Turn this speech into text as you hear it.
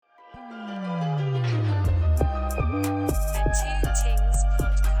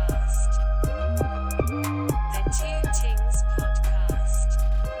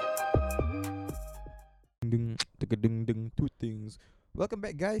welcome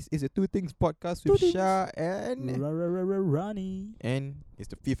back, guys. It's a 2Tings podcast Two with Things. Shah and Ronnie. it's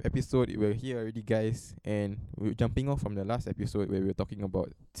the 5th episode. We're here already, guys, and we're jumping off from the last episode where we were talking about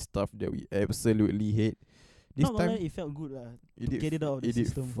stuff that we absolutely hate. This Not gonna time, lie, it felt good to did get it out of the it did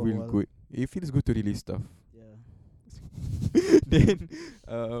system for a feel while. good. It feels good to release stuff. Yeah. Then,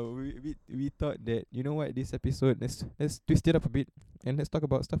 we thought that, you know what, this episode let's twist it up a bit and let's talk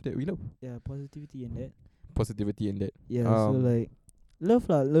about stuff that we love, Yeah, positivity and that. positivity and that. Yeah, so like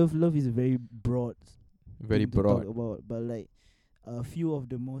love is a very broad Very thing to broad. talk about, but like a few of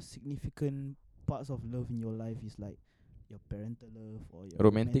the most significant parts of love in your life is like your parental love or your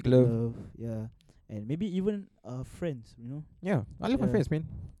Romantic love. Yeah. And maybe even friends, you know? Yeah, I love my Yeah. friends, man.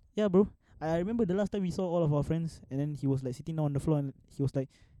 Yeah, bro. I remember the last time we saw all of our friends, and then he was like sitting down on the floor, and he was like,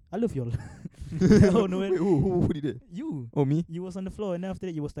 "I love y'all." Oh no, Wait, who did that? you. Oh, me? You was on the floor, and then after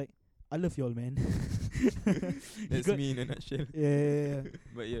that, you was like, "I love y'all, man." That's got- me in a nutshell. Yeah.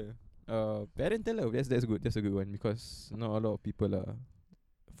 But yeah, parental love. That's good. That's a good one because not a lot of people are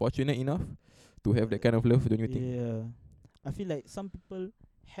fortunate enough to have that kind of love. Don't you think? Yeah. I feel like some people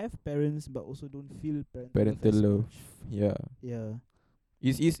have parents, but also don't feel Parental as love. much. Yeah, Yeah.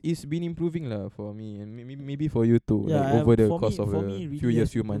 it's been improving lah for me and maybe for you too. Yeah. Like over the for course me, of for a me, really few years,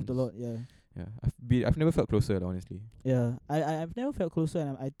 has few improved months. a lot. Yeah. Yeah, I've never felt closer lah, honestly. Yeah. I've never felt closer,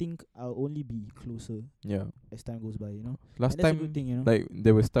 and I think I'll only be closer Yeah. as time goes by. You know. Last And that's a time, good thing, you know. like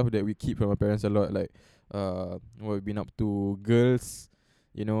there was stuff that we keep from our parents a lot, like what we've been up to, girls,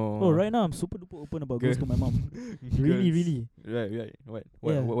 you know. Oh, right now I'm super duper open about girls to my mom. Girls. Really. Right. What?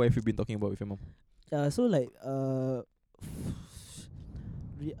 Yeah. What have you been talking about with your mom? So like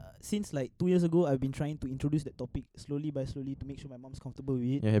since like 2 years ago, I've been trying to introduce that topic slowly by slowly to make sure my mom's comfortable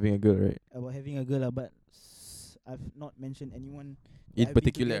with it You're having a girl, right? about having a girl, but I've not mentioned anyone In I've been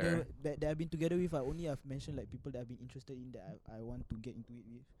particular. together, that I've been together with. I've mentioned like people that I've been interested in, that I want to get into it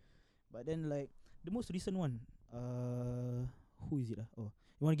with. But then like the most recent one, who is it? Oh,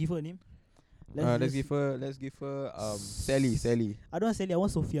 you want to give her a name? Let's give her Sally. I don't want Sally. I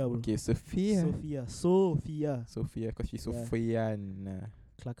want Sophia, bro. Okay, Sophia, cause she's Yeah. Sophian.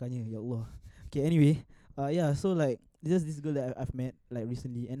 Kelakarnya, ya Allah. Okay, anyway, yeah, so like this girl that I've met like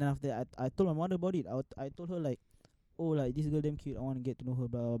recently, and then after that, I told my mother about it. I told her like, oh, like this girl damn cute, I want to get to know her,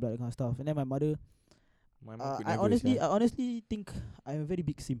 blah blah blah, that kind of stuff. And then my mother, My mom could I never, sia. honestly think I'm a very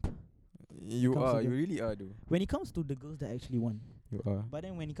big simp You comes to are, you girl. really are, though. when it comes to the girls that I actually want. You are. But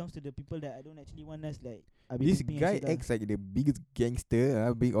then when it comes to the people that I don't actually want, that's like I've been This simping and guy shit lah. acts like the biggest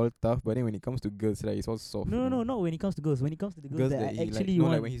gangster, being all tough, but then when it comes to girls, right, it's all soft. No, you know. not when it comes to girls. When it comes to the girls, that I he actually like, no,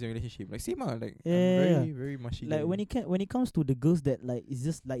 want. like when he's in a relationship, like same like Yeah, I'm yeah, very very mushy. like guy. when it comes to the girls that like it's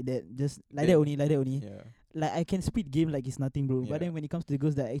just like that, just like Yeah. that only. Yeah, Like I can spit game like it's nothing, bro. Yeah. But then when it comes to the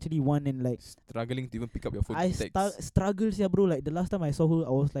girls that I actually want, and like struggling to even pick up your phone. I to text. struggles, yeah, bro. Like the last time I saw her,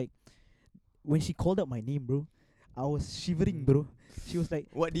 I was like, when she called out my name, bro, I was shivering, bro. She was like,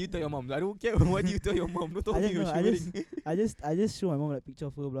 What do you tell your mom? I don't care. What do you tell your mom? Don't tell I me don't you're know, shivering. I just show my mom like picture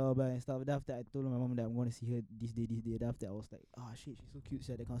of her, blah blah blah and stuff. Then after I told my mom that I'm gonna see her this day. Then after I was like, shit, she's so cute,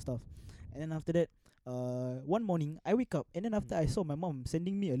 that kind of stuff. And then after that, one morning I wake up, and then after I saw my mom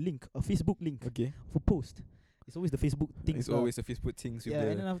sending me a Facebook link Okay. for post. It's always the Facebook thing. It's always a Facebook things with yeah,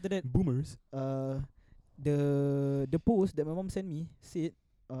 and the then after that, boomers. the post that my mom sent me said,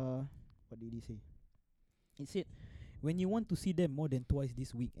 what did he say? It said, when you want to see them more than twice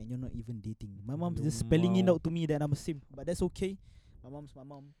this week and you're not even dating. My mom's Your just spelling it mom. out to me that I'm a simp, but that's okay. My mom's my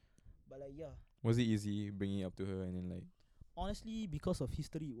mom. But like, yeah, Was it easy bringing it up to her and then like honestly, because of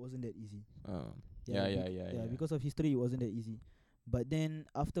history, it wasn't that easy. Yeah. Because of history, it wasn't that easy. But then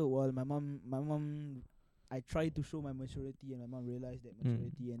after a while, my mom, I tried to show my maturity, and my mom realized that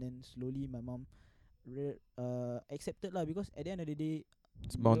maturity, and then slowly my mom accepted lah. Because at the end of the day,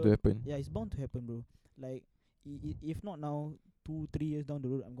 it's bound to happen. yeah, it's bound to happen, bro. Like, if not now, 2-3 years down the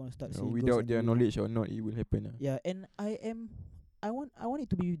road, I'm gonna start seeing girls Without and their doing it. knowledge or not, it will happen. Yeah, and I want it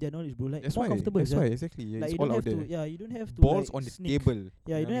to be with their knowledge, bro. Like, That's more why. comfortable. That's why exactly. Yeah, Like, it's you all don't out have there. to. Yeah, you don't have to. Balls like, on the sneak. table.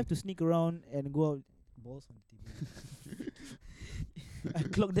 Yeah, you don't I have to sneak around and go out. Balls on the table. I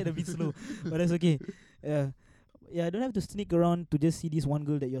clocked that a bit slow, but that's okay. Yeah, I don't have to sneak around to just see this one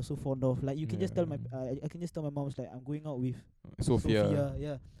girl that you're so fond of. Like, you can just tell my, I can just tell my mom's like, I'm going out with Sophia.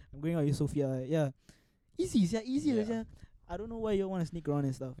 Yeah, I'm going out with Sophia. Yeah, easier. Yeah. Yeah. I don't know why you want to sneak around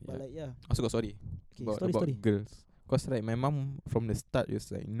and stuff, but Yeah. like, yeah. Also got story Okay, about story. girls. Cause like my mom from the start was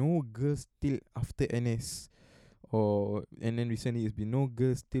like no girls till after NS, and then recently it's been no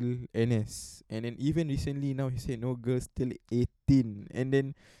girls till NS, and then even recently now he said no girls till 18, and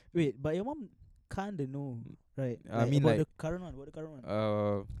then Wait, but your mom kinda know, right? I mean, about like, the current one.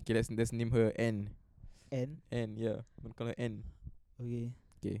 okay, let's name her N. And Yeah, I'm gonna call her N. Okay.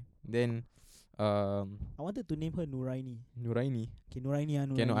 Okay. Then I wanted to name her Nuraini. Nuraini. Okay, Nuraini.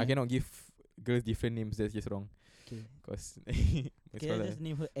 Cannot, I Nuraini. cannot give girls different names. That's just wrong. Okay. Cause it's Okay, called let's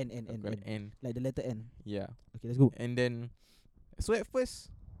name her N N N N. N. Like the letter N. Yeah. Okay, let's go. And then, so at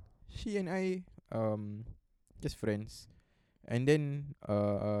first, she and I just friends, and then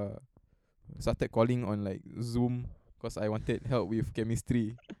started calling on like Zoom because I wanted help with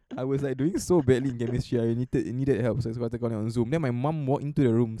chemistry. I was like doing so badly in chemistry. I needed help, so I started calling on Zoom. Then my mom walked into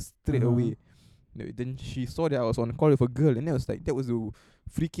the room straight away. Then she saw that I was on call with a girl, and then I was like, that was the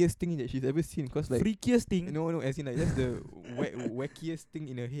freakiest thing that she's ever seen. Cause like freakiest thing. no, as in like that's the wackiest thing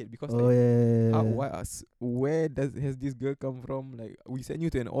in her head. Because Oh like, yeah. how, where has this girl come from? Like, we sent you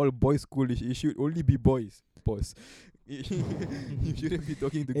to an all boys school. It should only be boys. Pause. You shouldn't be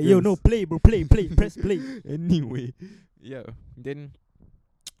talking to Hey, girls. yo, no, play, bro, play, press play. Anyway, yeah. Then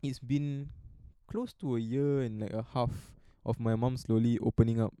it's been close to a year and like a half of my mom slowly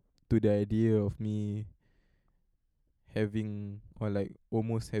opening up to the idea of me having or like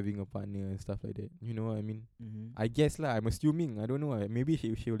almost having a partner and stuff like that. You know what I mean? I guess lah. I'm assuming. I don't know. Maybe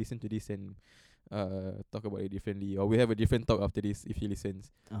she'll listen to this and talk about it differently, or we have a different talk after this if she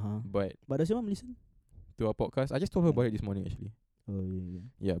listens. But does your mom listen to our podcast, I just told her about it this morning actually. Oh yeah.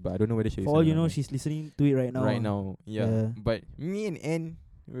 Yeah, but I don't know whether she. For all you know, she's listening to it right now. Right now, yeah. But me and Anne,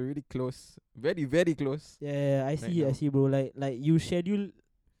 we're really close, very very close. Yeah, I see, I see, bro. Like you schedule.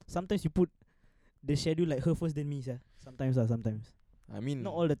 Sometimes you put the schedule like her first than me, sir. Sometimes. I mean,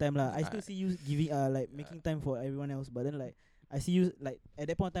 not all the time lah. I still see you giving like making time for everyone else, but then like I see you like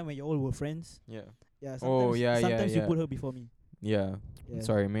at that point in time when you all were friends. Yeah. Yeah. Sometimes you yeah. put her before me. Yeah.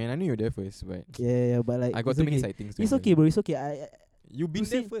 Sorry, man. I knew you were there first, but yeah, but like I got too many side things. It's okay, bro. It's okay. I you've been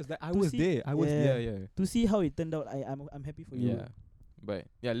there first. Like I was there. I was there. Yeah. To see how it turned out, I'm happy for you. Yeah. But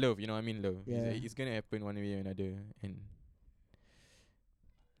yeah, love. You know, I mean, love. Yeah. It's gonna happen one way or another, and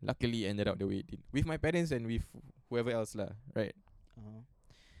luckily ended up the way it did with my parents and with whoever else lah. Right.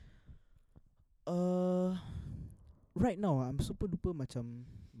 Right now I'm super duper macam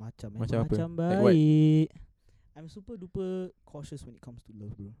apa? baik. I'm super duper cautious when it comes to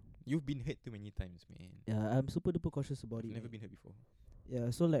love, bro. You've been hurt too many times, man. Yeah, I'm super duper cautious about it. Never been hurt before. Yeah,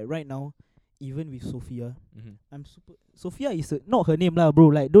 so like right now, even with Sophia, I'm Sophia is not her name lah, bro.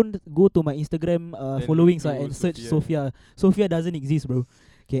 Like don't go to my Instagram followings and search Sophia. Sophia doesn't exist, bro.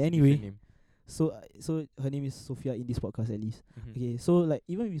 Okay, anyway. So her name is Sophia in this podcast at least. Okay, so like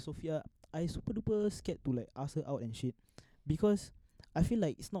even with Sophia, I super duper scared to like ask her out and shit, because I feel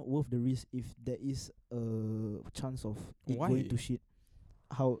like it's not worth the risk if there is a chance of it going to shit.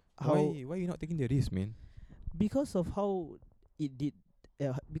 Why you not taking the risk, man? Because of how it did,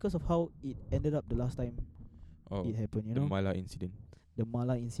 because of how it ended up the last time it happened. You know, the Mala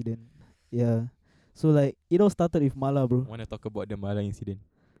incident. Yeah. So like it all started with Mala, bro. Wanna talk about the Mala incident?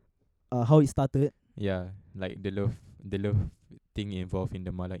 How it started? Yeah, like the love thing involved in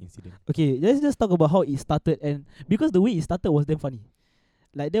the Mala incident. Okay, let's just talk about how it started, and because the way it started was damn funny.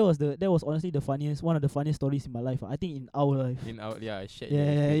 Like that was honestly one of the funniest stories in my life. I think in our life. I shared.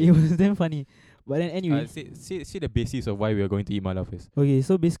 Yeah, it was damn funny. But then anyway, say the basis of why we are going to eat Mala first. Okay,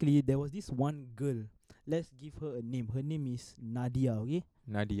 so basically there was this one girl. Let's give her a name. Her name is Nadia. Okay.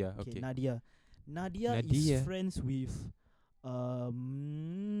 Nadia. Okay. Nadia is friends with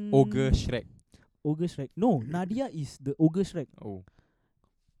Ogre Shrek. No, Nadia is the Ogre Shrek. Oh.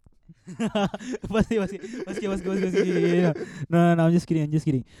 No, I'm just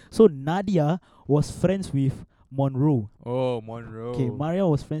kidding. So Nadia was friends with Monroe. Oh, Monroe. Okay, Nadia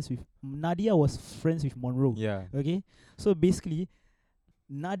was friends with Monroe. Yeah. Okay, so basically,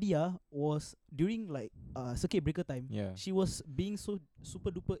 Nadia was during like circuit breaker time. Yeah. She was being so super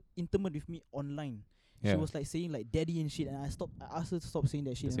duper intimate with me online. Yeah. She was like saying like daddy and shit, and I asked her to stop saying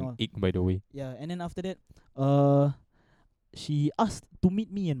that shit. That's and an all. ick, by the way. Yeah, and then after that, she asked to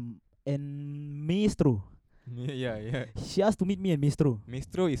meet me and Maestro. Yeah. She asked to meet me and Maestro.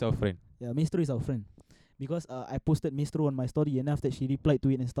 Maestro is our friend. Yeah, Maestro is our friend. Because I posted Maestro on my story, and after that she replied to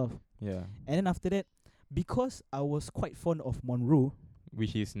it and stuff. Yeah. And then after that, because I was quite fond of Monroe,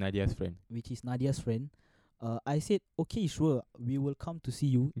 which is Nadia's friend, I said, okay, sure, we will come to see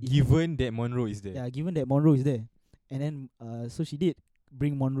you. Given that Monroe is there. Yeah, given that Monroe is there. And then so she did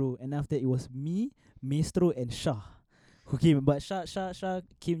bring Monroe, and after that it was me, Maestro, and Shah who came. But Shah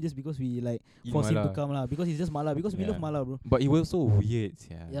came just because we like forced him to come lah, because he's just Mala, because we love Mala, bro. But it was so weird,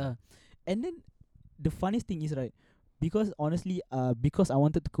 yeah. And then the funniest thing is, right, because honestly, because I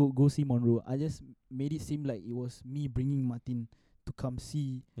wanted to go see Monroe, I just made it seem like it was me bringing Martin to come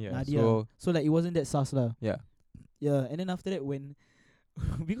see Nadia. So like it wasn't that sus lah. Yeah. Yeah, and then after that when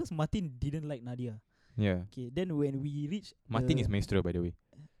because Martin didn't like Nadia. Yeah. Okay, then when we reach Martin is maestro, by the way.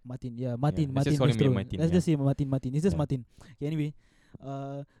 Martin, yeah, let's just call him Maestro. Martin, Let's yeah. just say Martin. It's just Yeah. Martin. Okay, anyway,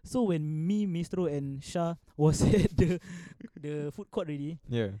 so when me, Maestro, and Shah was at the food court already,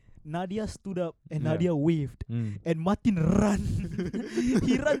 Yeah. Nadia stood up and Yeah. Nadia waved, Mm. and Martin ran.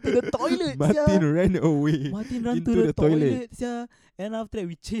 He ran to the toilet. Martin ran away. Martin ran into to the the toilet. toilet, sia. And after that,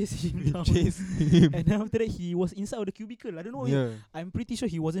 we chased him We down. chased him. And then after that, he was inside of the cubicle. I don't know. Yeah. I'm pretty sure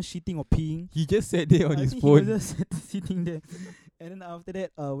he wasn't shitting or peeing. He just sat there on I his think phone. he was just sitting there. And then after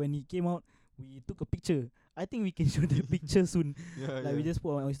that, when he came out, we took a picture. I think we can show the picture soon. Like we just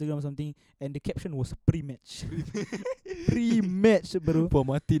put on Instagram or something, and the caption was pre-match. Pre-match, bro. for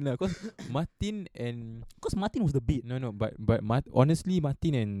Martin lah, cause Martin and Cause Martin was the beat. but honestly,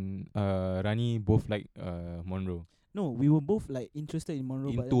 Martin and Rani both like Monroe. No, we were both like interested in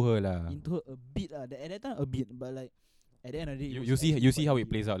Monroe, but Into her lah. into her a bit at that time a bit, but like at the end of the day, it You was see actually how quite it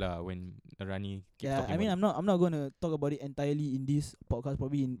plays out lah when Rani keeps Yeah, talking I mean, about I'm not gonna talk about it entirely in this podcast,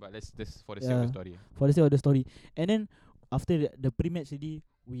 probably in it. But let's for the sake of the story. for the sake of the story. And then after the pre-match already,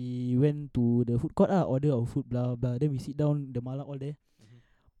 we went to the food court, order our food, blah blah. Then we sit down, the mala all there.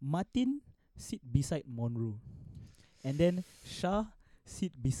 Martin sit beside Monroe, and then Shah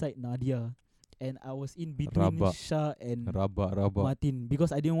sit beside Nadia, and I was in between Rabak. Shah and Rabak. Martin because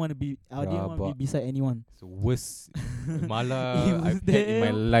I didn't want to be beside anyone. It's the worst mala It was I've had in my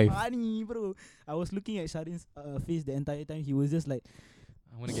damn life. funny, bro. I was looking at Shadin's face the entire time. He was just like,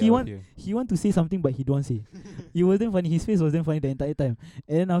 I wanna He get out want- of here. he want to say something but he don't want say. It was damn funny. His face was damn funny the entire time.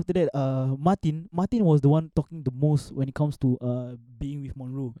 And then after that, Martin was the one talking the most when it comes to being with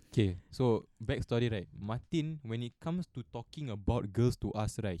Monroe. Okay, so backstory, right? Martin, when it comes to talking about girls to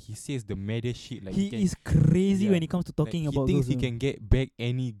us, right, he says the maddest shit. Like He can, is crazy yeah, when it comes to talking like, about he thinks girls. he can get back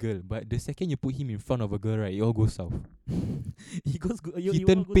any girl, but the second you put him in front of a girl, right, it all goes south. He goes. He all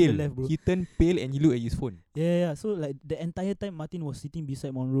turned go to the pale. left, bro. He turned pale and he looked at his phone. Yeah. So like the entire time Martin was sitting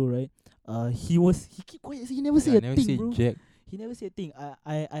beside Monroe, right? He keep quiet. He never say Yeah, a never thing, say bro. jack. He never said a thing.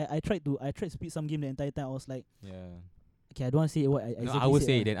 I tried to speed some game the entire time. I was like, Yeah. okay, I don't want to say what I No, exactly I would said,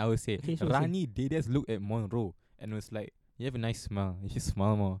 say then I would say Okay, sure, Rani they just looked at Monroe and was like, you have a nice smile. You should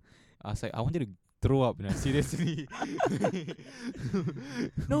smile more. I was like, I wanted to throw up, seriously.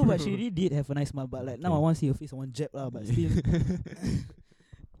 No, but she really did have a nice smile. But like now I Okay. want to see her face. I want jab lah. But still,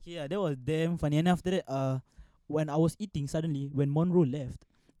 okay, yeah, that was damn funny. And after that, when I was eating, suddenly when Monroe left,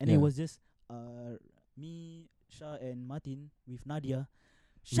 and it Yeah. was just me, Shah, and Martin with Nadia.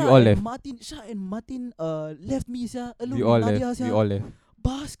 all left. Shah and Martin left me alone We all with Nadia left. We all left.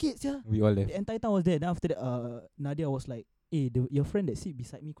 basket We all left. The entire time I was there. Then after that, Nadia was like, "Hey, your friend that sit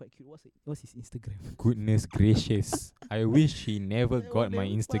beside me quite cute. What's his Instagram?" Goodness gracious. I wish he never That got was my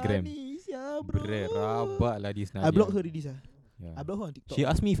damn Instagram. funny, bro. Bruh, rabak lah this Nadia. I blocked her already, Yeah. I blocked her on TikTok. She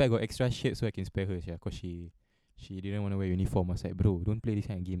asked me if I got extra shirt so I can spare her, cause she didn't want to wear uniform. I was like, bro, don't play this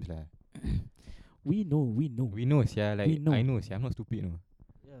kind of games lah. We know. We know, like We know. I know, I'm not stupid, no.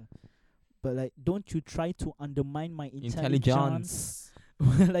 Yeah. But like, don't you try to undermine my intelligence. Intelligence.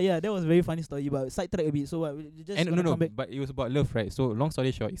 Like, yeah, that was a very funny story. But sidetrack a bit. So what? We just And gonna no, come back. but it was about love, right? So long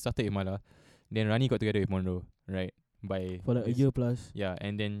story short, it started with Mala, then Rani got together with Monroe, right? For like a this- year plus. Yeah,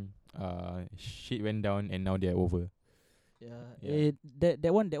 and then shit went down, and now they're over. Yeah.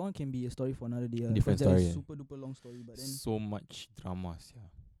 That one can be a story for another day. Different because that story, is yeah. super duper long story. But then So much drama, yeah.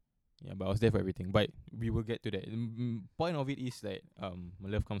 Yeah, but I was there for everything. But we will get to that. Point of it is that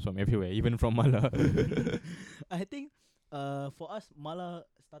love comes from everywhere, even from Mala. I think for us Mala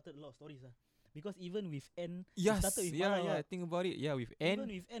started a lot of stories because even with N it Yes, started with Mala. yeah. Think about it. Yeah, with Even N,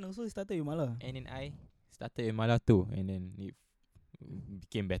 with N also it started with Mala. N and I started with Mala too, and then it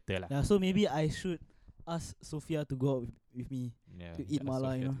became better lah. Yeah, so maybe I should ask Sophia to go out with me. Yeah, to eat ask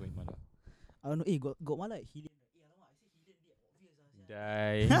Mala, Sophia you know. to go eat Mala. I don't know. Got Mala at Hillian. Alamak, I say Hillian a bit obvious.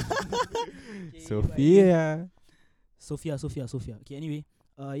 Die. Okay, Sophia. Okay, anyway,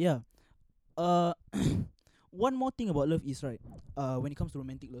 yeah. One more thing about love is right. When it comes to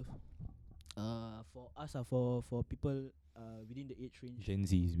romantic love, for us, for people within the age range, Gen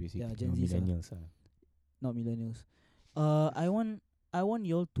Zs basically. Yeah, Gen no, Zs, millennials. not millennials. I want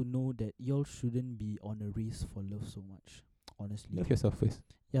y'all to know that y'all shouldn't be on a race for love so much. Honestly, Love yourself first.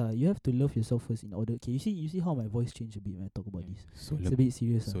 yeah, you have to love yourself first in order. Okay, you see how my voice changed a bit when I talk about this. It's a Solemn, bit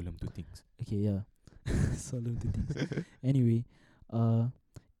serious. solemn 2Tings. Okay, yeah. Solemn 2Tings. Anyway,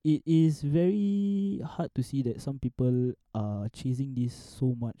 it is very hard to see that some people are chasing this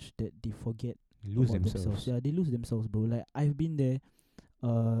so much that they forget Lose about themselves. Yeah, they lose themselves, bro. Like I've been there.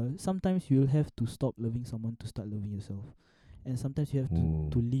 Sometimes you'll have to stop loving someone to start loving yourself, and sometimes you have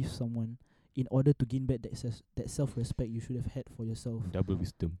to leave someone in order to gain back that self-respect you should have had for yourself. Double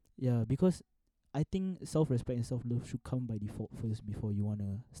wisdom. Yeah, because I think self-respect and self-love should come by default first before you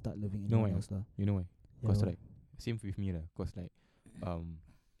wanna start loving You know anyone why? else lah. You know why? Yeah, Cause why? like same with me lah. Cause like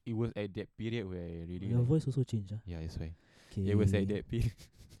it was at that period where I really Your like, voice also changed, ah. yeah, that's why. Okay. It was at that period.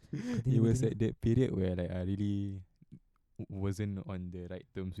 It Continue, was continue. at that period where like I really wasn't on the right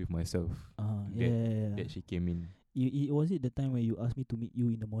terms with myself. Yeah, That yeah, yeah. that she came in. Was it the time where you asked me to meet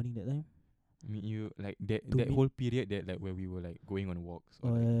you in the morning that time? Meet you like that To that meet- whole period that like where we were like going on walks or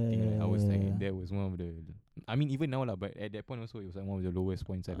Oh, like eating, like, I was like yeah. that was one of the, I mean even now lah, but at that point also it was like one of the lowest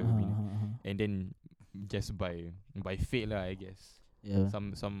points I've ever been in. And then just by fate lah, I guess. Yeah.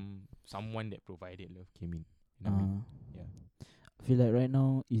 Someone that provided love came in. You know what I mean? Yeah. I feel like right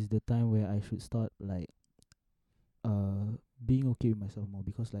now is the time where I should start like being okay with myself more,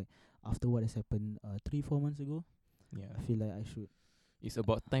 because like after what has happened 3-4 months ago, Yeah. I feel like I should. It's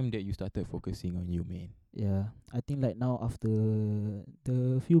about time that you started focusing on you, man. Yeah, I think like now after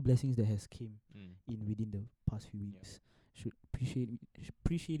the few blessings that has came in within the past few weeks, should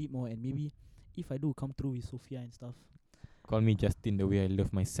appreciate it more, and maybe if I do come through with Sophia and stuff. Call me Justin the way I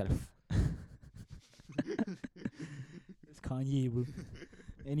love myself. It's Kanye, bro.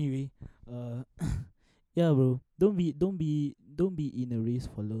 Anyway, yeah, bro. Don't be in a race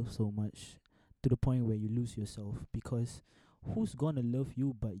for love so much to the point where you lose yourself, because who's gonna love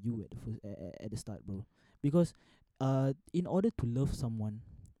you but you at the first at the start, bro? Because in order to love someone,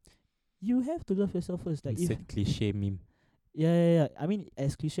 you have to love yourself first. Like It's if a cliche meme. yeah. I mean,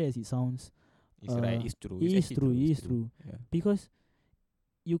 as cliche as it sounds, It's right. It's true. it It's is actually true. It It's is true. Yeah. Because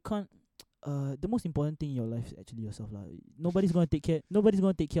you can't. The most important thing in your life is actually yourself, lah. Nobody's gonna take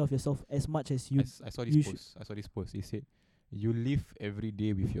care of yourself as much as you. I saw you this post. I saw this post. It said, "You live every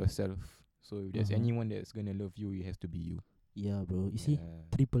day with yourself. So if there's anyone that's gonna love you, it has to be you." Yeah, bro. You see, Yeah.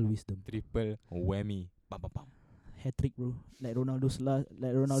 triple wisdom, Triple whammy. Bam, bam, bam. hat trick, bro. Like Ronaldo's.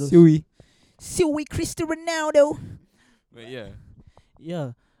 Suey. Cristiano Ronaldo. But yeah.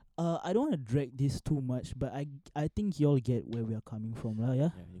 Yeah. I don't wanna drag this too much, but I think y'all get where we are coming from, lah. Yeah.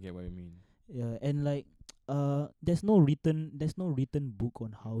 Yeah, you get what I mean. Yeah, and like there's no written book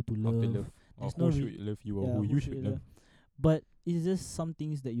on how to How love. to love. Or There's who no should love you or yeah, who you should love. But it's just some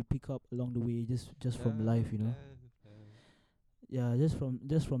things that you pick up along the way, just from life, you know. Yeah, just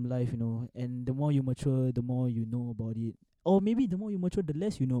from life, you know. And the more you mature, the more you know about it. Or maybe the more you mature, the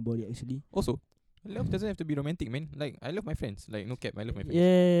less you know about it, actually. Also, love doesn't have to be romantic, man. Like I love my friends. Like no cap, I love my friends.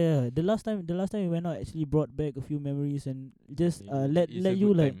 Yeah. The last time we went out actually brought back a few memories, and just let It's a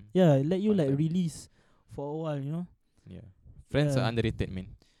you good like time. let you Fun like time. release for a while, you know. Yeah. Friends Yeah. are underrated, man.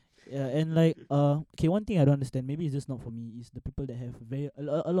 Yeah, and like okay, one thing I don't understand, maybe it's just not for me, is the people that have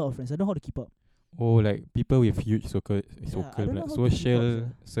a lot of friends. I don't know how to keep up. Oh, like people with huge I don't know how to keep up, social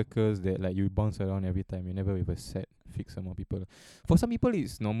sia. circles that like you bounce around every time. You never with a set fixed amount of people. For some people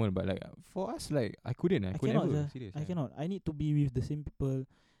it's normal, but like for us, like I could cannot, never. sia. Serious, I cannot. I need to be with the same people,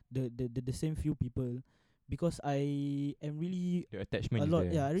 the same few people, because I am really The attachment a lot.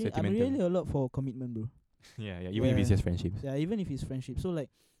 is there. Yeah, I'm Sentimental. really a lot for commitment, bro. yeah. Even if it's Yeah. just friendships. Yeah, even if it's friendship. So like,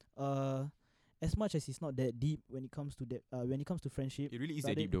 as much as it's not that deep when it comes to that, when it comes to friendship. It really is but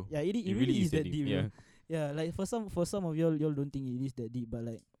that deep then- though. Yeah, it really is that deep. Yeah. Bro. Yeah, like for some of y'all don't think it is that deep, but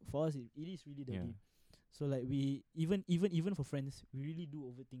like for us it is really that Yeah. deep. So like we even for friends, we really do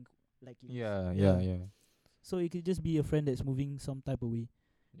overthink like it is. Yeah. So it could just be a friend that's moving some type of way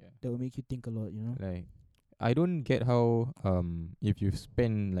Yeah. that will make you think a lot, you know. Like I don't get how if you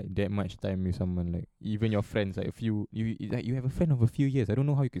spend like that much time with someone, like even your friends, like you have a friend of a few years, I don't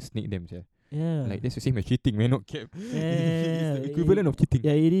know how you could snake them, yeah. Yeah. Like that's the same as cheating, man. Not cap. Yeah, It's the equivalent of cheating.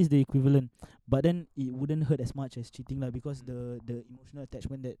 Yeah, it is the equivalent. But then it wouldn't hurt as much as cheating, like, because the emotional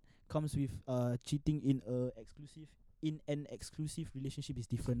attachment that comes with cheating in an exclusive relationship is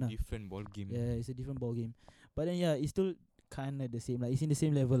different, lah. Different ball game. Yeah, it's a different ball game. But then yeah, it's still kinda the same. Like it's in the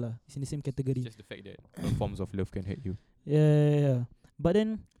same level, lah. It's in the same category. Just the fact that forms of love can hurt you. Yeah. But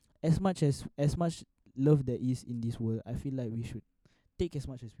then as much love there is in this world, I feel like we should take as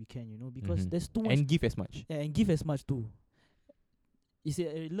much as we can, you know, because there's too much. And give as much. Yeah, and give as much too.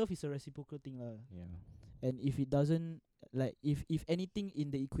 Love is a reciprocal thing, lah. Yeah. And if it doesn't, like, if anything in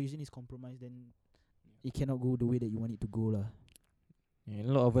the equation is compromised, then it cannot go the way that you want it to go, lah. And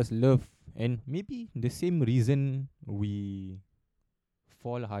a lot of us love, and maybe the same reason we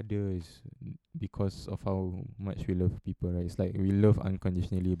fall harder is because of how much we love people, right? It's like we love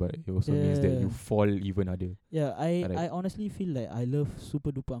unconditionally, but it also means that you Yeah. fall even harder. Yeah, I Right. honestly feel like I love super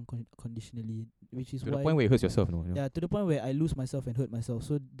duper unconditionally, which is To the why point where it hurts yourself, no? yeah, to the point where I lose myself and hurt myself.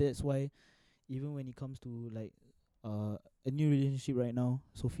 So that's why even when it comes to like a new relationship right now,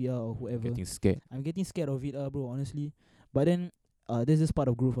 Sophia or whoever, Getting scared. I'm getting scared of it, bro, honestly. But then this is part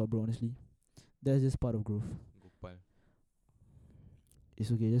of growth, bro, honestly. That's just part of growth. Gopal. It's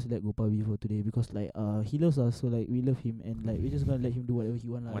okay, just let Gopal be for today, because like he loves us, so like we love him, and like we're just gonna let him do whatever he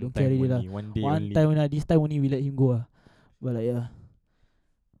want lah. One Don't care time already lah. only, one day One only. time only, this time only we let him go ah. But like yeah,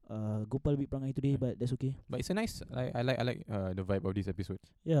 Gopal a bit perangai today, but that's okay. But it's a nice. I like the vibe of this episode.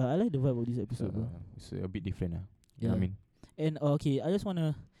 Yeah, I like the vibe of this episode, bro. It's a bit different lah. You Yeah. know what I mean? And okay, I just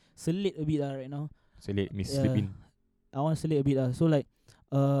wanna selate a bit right now. So let me Yeah. slip in. I wanna selate a bit So like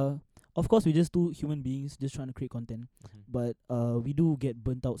of course we're just two human beings just trying to create content, but we do get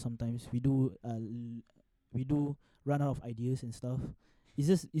burnt out sometimes. We do run out of ideas and stuff. It's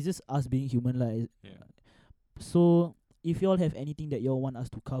just us being human like. Yeah. So if y'all have anything that y'all want us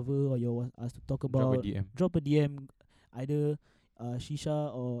to cover or y'all want us to talk about, drop a DM, either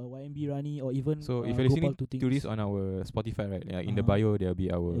Shisha or YMB Rani, or even So if you're listening Gopal 2Tings. to this on our Spotify, right? Yeah, in the Uh-huh. bio there'll be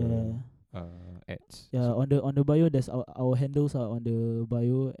our Yeah. ads. Yeah, on the bio there's our handles are on the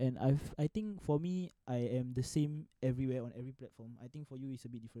bio, and I think for me I am the same everywhere on every platform. I think for you it's a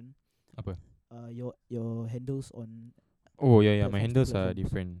bit different. Apa? Your handles on Oh yeah, my platforms to handles are platforms.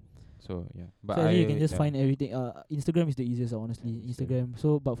 different. So yeah, but so you can just yeah. find everything. Instagram is the easiest honestly. Yeah, Instagram.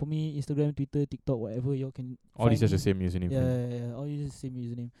 So but for me Instagram, Twitter, TikTok, whatever y'all can all find these are the me. same username. Yeah, all use the same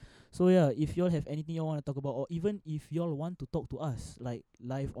username. So yeah, if y'all have anything y'all want to talk about, or even if y'all want to talk to us like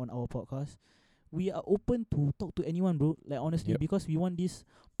live on our podcast, we are open to talk to anyone, bro. Like honestly, Yep. because we want this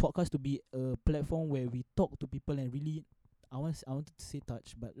podcast to be a platform where we talk to people and really. I wanted to say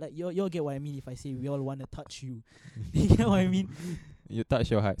touch, but like y'all get what I mean if I say we all want to touch you. You get what I mean? You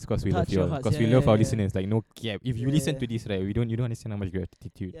touch your hearts because we Touch love you your all. hearts, Because we yeah, love our yeah, yeah. listeners. Like no cap. If you listen Yeah. to this, right, you don't understand how much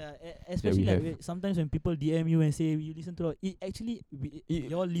gratitude. Yeah, especially have. like sometimes when people DM you and say you listen to our, it actually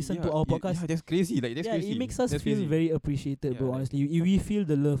y'all listen to our podcast. Yeah, that's crazy. Like that's Yeah, crazy. it makes us That's feel crazy. very appreciated, Yeah, bro. like- Honestly, we feel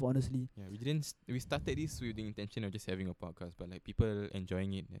the love, honestly. Yeah, we started this with the intention of just having a podcast, but like people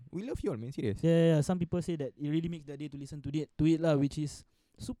enjoying it. We love you all, man. Serious. Yeah. Some people say that it really makes their day to listen to it lah, which is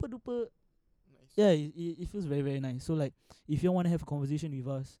super duper. Nice. Yeah, it feels very very nice. So like, if you want to have a conversation with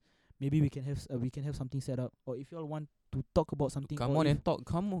us, maybe we can have something set up, or if you all want to talk about something. Come or on if, and talk.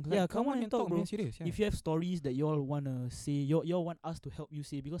 Come on. Yeah, come on and talk, bro. man. Serious. Yeah. if you have stories that you all wanna say, you all want us to help you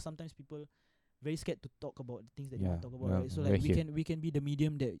say, because sometimes people very scared to talk about the things that they want to talk about, Yeah, right? So we're like here. we can be the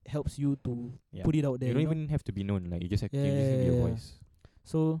medium that helps you to Yeah. put it out there. You don't you know? even have to be known. Like you just have to Yeah, listen to your yeah. voice.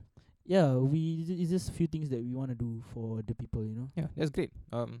 So yeah, it's just a few things that we wanna do for the people, you know. Yeah, that's great.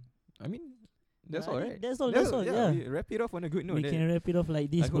 I mean, that's Yeah, all I right. think that's all. That's all. Yeah, We wrap it off on a good note. we can wrap it off like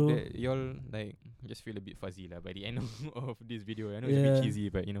this, I bro. hope that y'all like just feel a bit fuzzy lah by the end of this video. I know it's a Yeah. bit cheesy,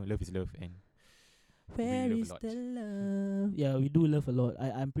 but you know, love is love, and Where love a is lot. the love? Yeah, we do love a lot.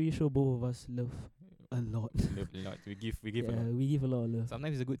 I'm pretty sure both of us love a lot. love a lot. We give a Yeah, lot. we give a lot of love.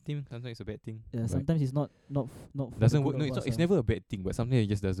 Sometimes it's a good thing, sometimes it's a bad thing. Yeah, but sometimes it's not for doesn't the work. good No, of it's us, not, it's ah. never a bad thing, but sometimes it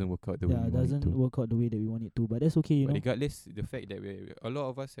just doesn't work out the way Yeah, we it want it doesn't to. work out the way that we want it to. But that's okay, you But know. regardless, the fact that a lot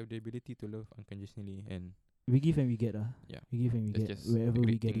of us have the ability to love unconditionally, and We give and we get. yeah, We give and we that's get just wherever a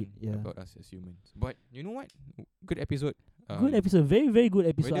we great get it. thing Yeah. about us as humans. But you know what? Good episode. Good episode. Very very good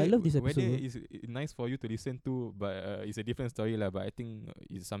episode. I love this Whether episode. bro. it's nice for you to listen to, but it's a different story lah. But I think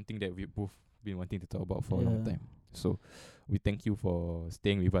it's something that we both been wanting to talk about for a long Yeah. time. So we thank you for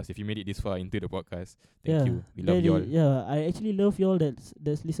staying with us. If you made it this far into the podcast, thank Yeah, you. We love you all. Yeah, I actually love y'all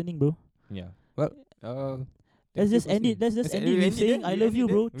that's listening, bro. Yeah. Well, Let's thank you just for end it. listening. Let's just end it we with end it saying there. I We love end you,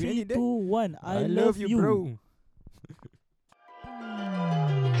 it bro. there. We end 3, it there. 2, 1. I love you, bro.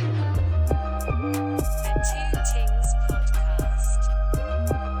 2Tings.